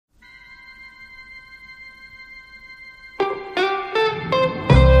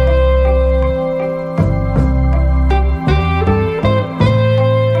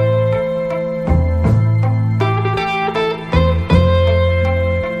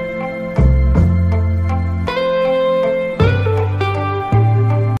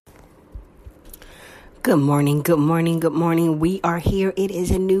Good morning, good morning, good morning. We are here. It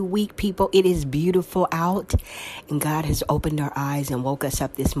is a new week, people. It is beautiful out, and God has opened our eyes and woke us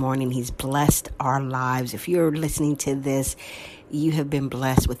up this morning. He's blessed our lives. If you're listening to this, you have been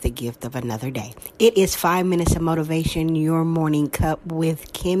blessed with the gift of another day. It is 5 minutes of motivation, your morning cup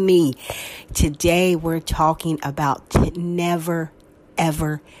with Kimmy. Today, we're talking about never,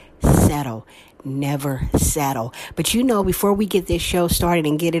 ever settle. Never settle. But before we get this show started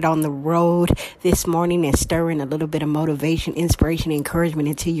and get it on the road this morning and stirring a little bit of motivation, inspiration, encouragement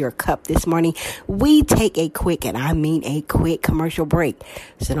into your cup this morning, we take a quick commercial break.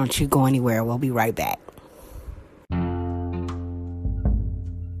 So don't you go anywhere. We'll be right back.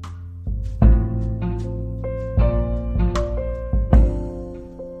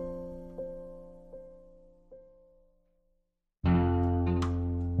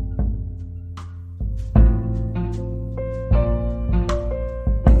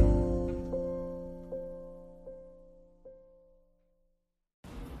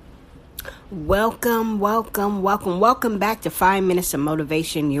 Welcome back to 5 minutes of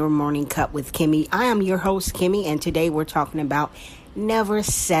motivation, your morning cup with Kimmy. I am your host, Kimmy, and today we're talking about never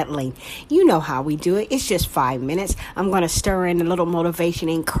settling. You know how we do it. It's just 5 minutes. I'm going to stir in a little motivation,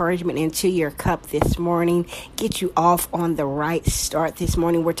 encouragement into your cup this morning, get you off on the right start this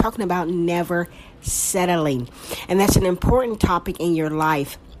morning. We're talking about never settling, and that's an important topic in your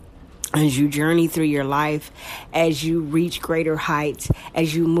life. As you journey through your life, as you reach greater heights,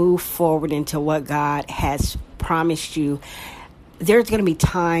 as you move forward into what God has promised you, there's going to be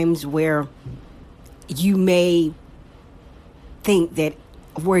times where you may think that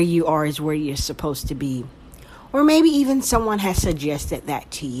where you are is where you're supposed to be. Or maybe even someone has suggested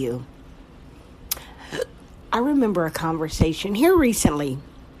that to you. I remember a conversation here recently,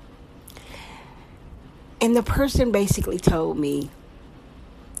 and the person basically told me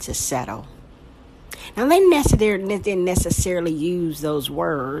to settle. Now, they didn't necessarily use those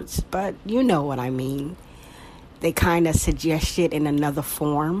words, but you know what I mean. They kind of suggest it in another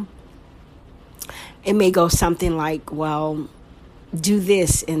form. It may go something like, well, do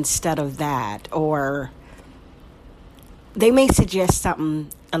this instead of that, or they may suggest something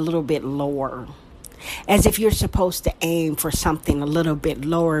a little bit lower, as if you're supposed to aim for something a little bit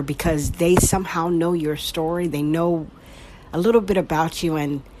lower because they somehow know your story. They know a little bit about you,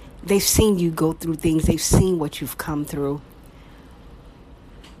 and they've seen you go through things. They've seen what you've come through.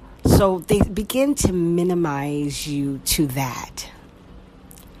 So they begin to minimize you to that.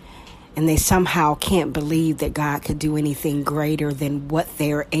 And they somehow can't believe that God could do anything greater than what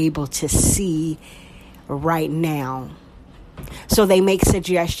they're able to see right now. So they make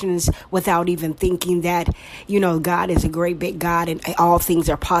suggestions without even thinking that, God is a great big God and all things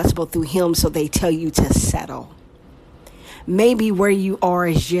are possible through Him. So they tell you to settle. Maybe where you are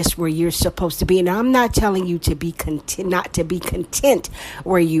is just where you're supposed to be. And I'm not telling you to be content, not to be content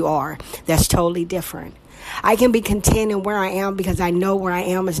where you are. That's totally different. I can be content in where I am because I know where I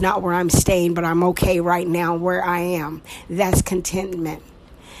am is not where I'm staying, but I'm okay right now where I am. That's contentment.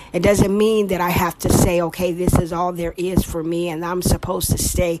 It doesn't mean that I have to say, okay, this is all there is for me, and I'm supposed to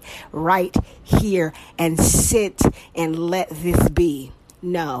stay right here and sit and let this be.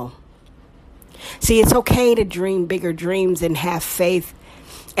 No. See, it's okay to dream bigger dreams and have faith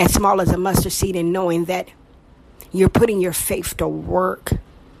as small as a mustard seed, and knowing that you're putting your faith to work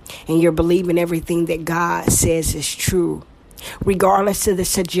and you're believing everything that God says is true. Regardless of the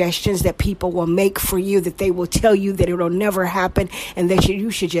suggestions that people will make for you, that they will tell you that it will never happen and that you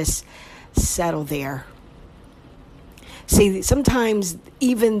should just settle there. See, sometimes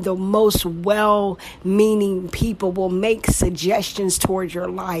even the most well-meaning people will make suggestions towards your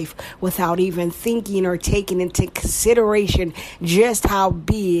life without even thinking or taking into consideration just how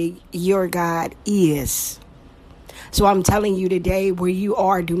big your God is. So I'm telling you today, where you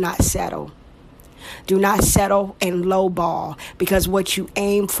are, do not settle. Do not settle and lowball, because what you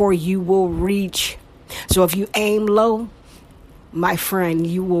aim for, you will reach. So if you aim low, my friend,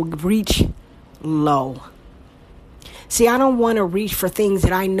 you will reach low. See, I don't want to reach for things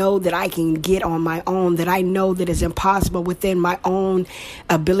that I know that I can get on my own, that I know that is impossible within my own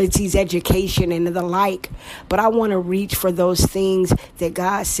abilities, education, and the like. But I want to reach for those things that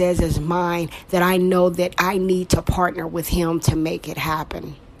God says is mine, that I know that I need to partner with Him to make it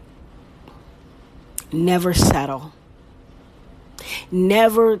happen. Never settle.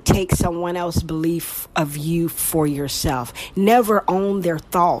 Never take someone else's belief of you for yourself. Never own their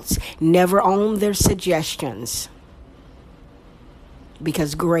thoughts. Never own their suggestions.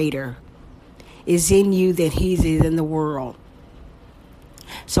 Because greater is in you than He is in the world.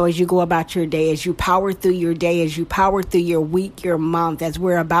 So as you go about your day, as you power through your day, as you power through your week, your month, as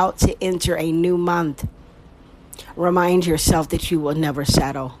we're about to enter a new month, Remind yourself that you will never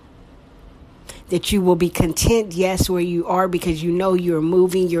settle. That you will be content, yes, where you are, because you know you're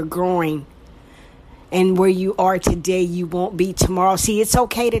moving, you're growing. And where you are today, you won't be tomorrow. See, it's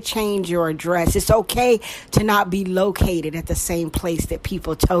okay to change your address. It's okay to not be located at the same place that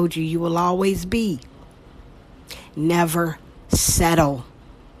people told you will always be. Never settle.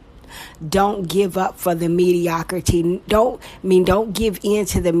 Don't give up for the mediocrity. Don't give in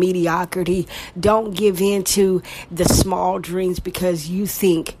to the mediocrity. Don't give in to the small dreams because you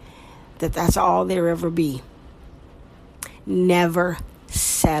think that that's all there ever be. Never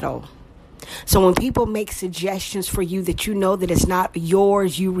settle. So when people make suggestions for you that you know that it's not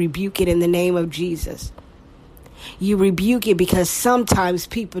yours, you rebuke it in the name of Jesus. You rebuke it because sometimes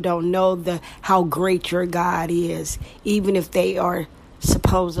people don't know how great your God is, even if they are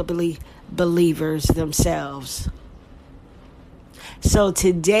supposedly believers themselves. So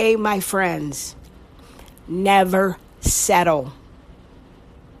today, my friends, never settle.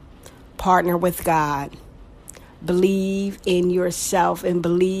 Partner with God. Believe in yourself and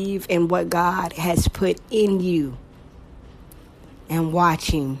believe in what God has put in you. And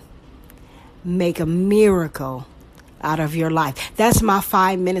watch Him make a miracle out of your life. That's my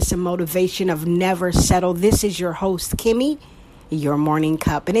 5 minutes of motivation of never settle. This is your host, Kimmy, your morning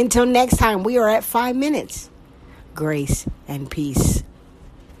cup. And until next time, we are at 5 minutes. Grace and peace.